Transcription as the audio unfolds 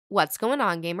What's going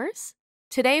on, gamers?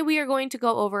 Today we are going to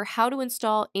go over how to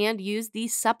install and use the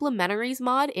Supplementaries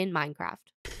mod in Minecraft.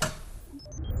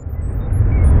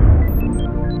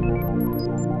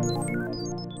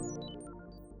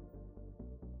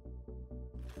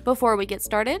 Before we get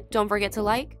started, don't forget to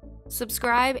like,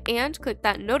 subscribe, and click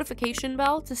that notification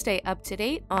bell to stay up to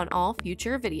date on all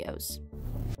future videos.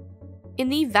 In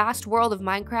the vast world of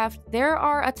Minecraft, there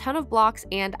are a ton of blocks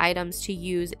and items to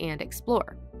use and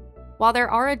explore. While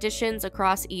there are additions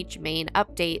across each main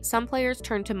update, some players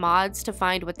turn to mods to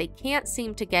find what they can't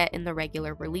seem to get in the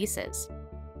regular releases.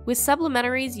 With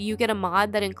Supplementaries, you get a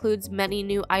mod that includes many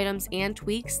new items and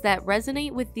tweaks that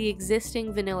resonate with the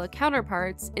existing vanilla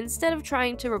counterparts instead of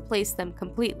trying to replace them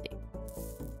completely.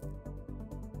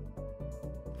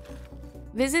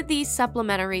 Visit the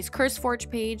Supplementaries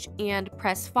CurseForge page and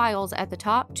press Files at the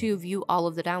top to view all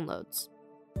of the downloads.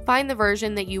 Find the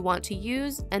version that you want to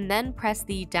use and then press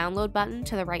the download button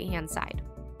to the right-hand side.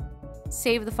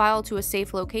 Save the file to a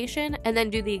safe location and then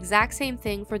do the exact same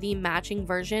thing for the matching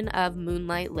version of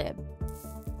Moonlight Lib.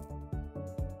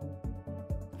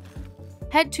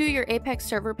 Head to your Apex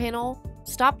server panel,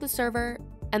 stop the server,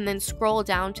 and then scroll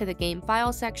down to the game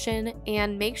file section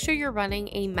and make sure you're running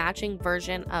a matching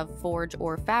version of Forge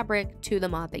or Fabric to the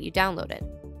mod that you downloaded.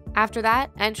 After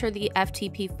that, enter the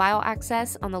FTP file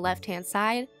access on the left-hand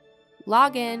side,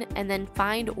 log in, and then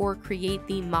find or create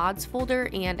the mods folder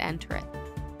and enter it.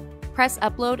 Press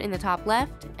upload in the top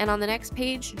left, and on the next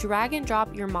page, drag and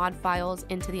drop your mod files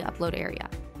into the upload area.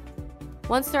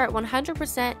 Once they're at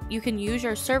 100%, you can use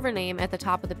your server name at the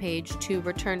top of the page to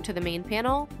return to the main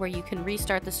panel, where you can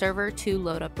restart the server to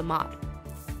load up the mod.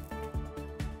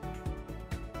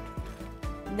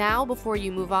 Now, before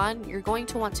you move on, you're going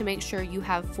to want to make sure you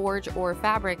have Forge or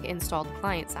Fabric installed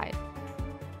client-side.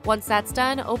 Once that's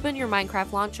done, open your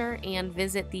Minecraft launcher and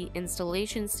visit the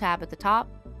Installations tab at the top.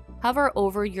 Hover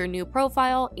over your new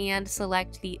profile and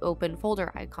select the Open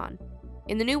Folder icon.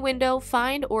 In the new window,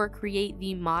 find or create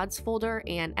the mods folder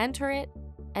and enter it,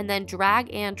 and then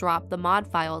drag and drop the mod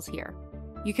files here.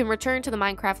 You can return to the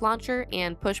Minecraft launcher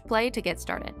and push play to get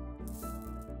started.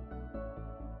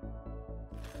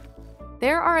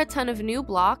 There are a ton of new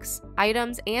blocks,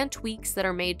 items, and tweaks that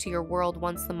are made to your world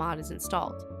once the mod is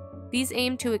installed. These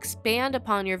aim to expand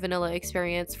upon your vanilla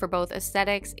experience for both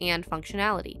aesthetics and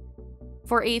functionality.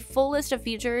 For a full list of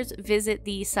features, visit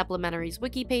the Supplementaries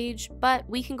wiki page, but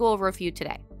we can go over a few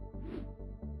today.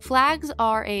 Flags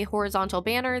are a horizontal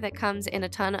banner that comes in a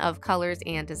ton of colors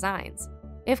and designs.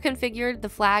 If configured, the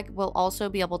flag will also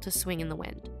be able to swing in the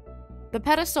wind. The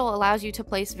pedestal allows you to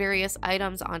place various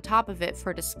items on top of it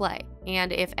for display,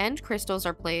 and if end crystals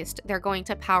are placed, they're going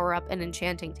to power up an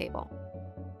enchanting table.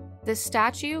 The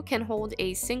statue can hold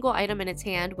a single item in its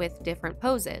hand with different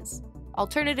poses.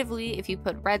 Alternatively, if you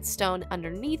put redstone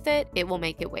underneath it, it will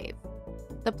make it wave.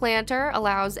 The planter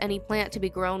allows any plant to be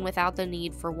grown without the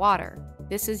need for water.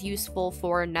 This is useful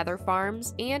for nether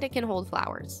farms, and it can hold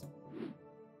flowers.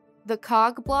 The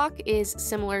cog block is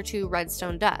similar to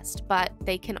redstone dust, but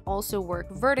they can also work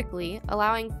vertically,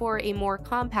 allowing for a more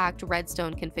compact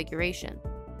redstone configuration.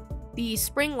 The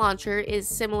spring launcher is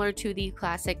similar to the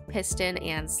classic piston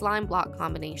and slime block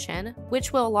combination,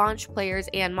 which will launch players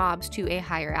and mobs to a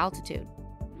higher altitude.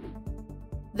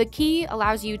 The key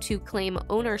allows you to claim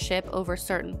ownership over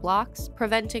certain blocks,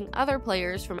 preventing other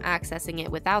players from accessing it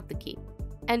without the key.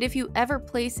 And if you ever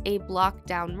place a block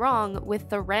down wrong, with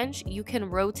the wrench you can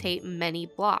rotate many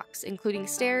blocks, including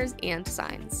stairs and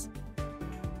signs.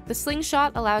 The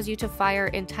slingshot allows you to fire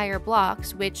entire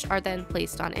blocks, which are then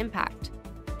placed on impact.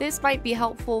 This might be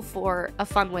helpful for a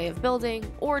fun way of building,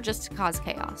 or just to cause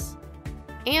chaos.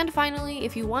 And finally,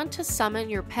 if you want to summon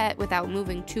your pet without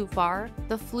moving too far,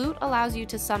 the flute allows you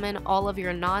to summon all of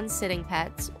your non-sitting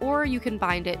pets, or you can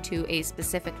bind it to a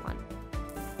specific one.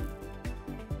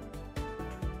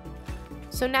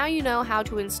 So now you know how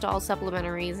to install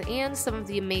Supplementaries and some of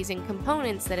the amazing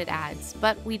components that it adds,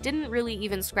 but we didn't really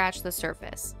even scratch the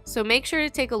surface. So make sure to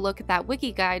take a look at that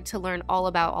wiki guide to learn all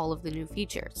about all of the new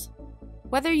features.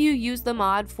 Whether you use the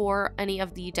mod for any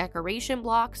of the decoration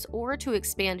blocks or to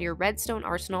expand your redstone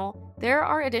arsenal, there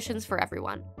are additions for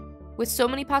everyone. With so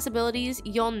many possibilities,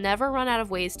 you'll never run out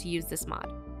of ways to use this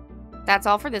mod. That's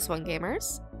all for this one,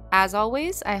 gamers. As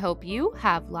always, I hope you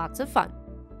have lots of fun.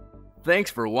 Thanks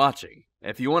for watching.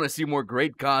 If you want to see more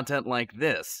great content like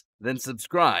this, then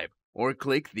subscribe or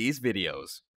click these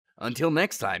videos. Until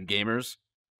next time, gamers.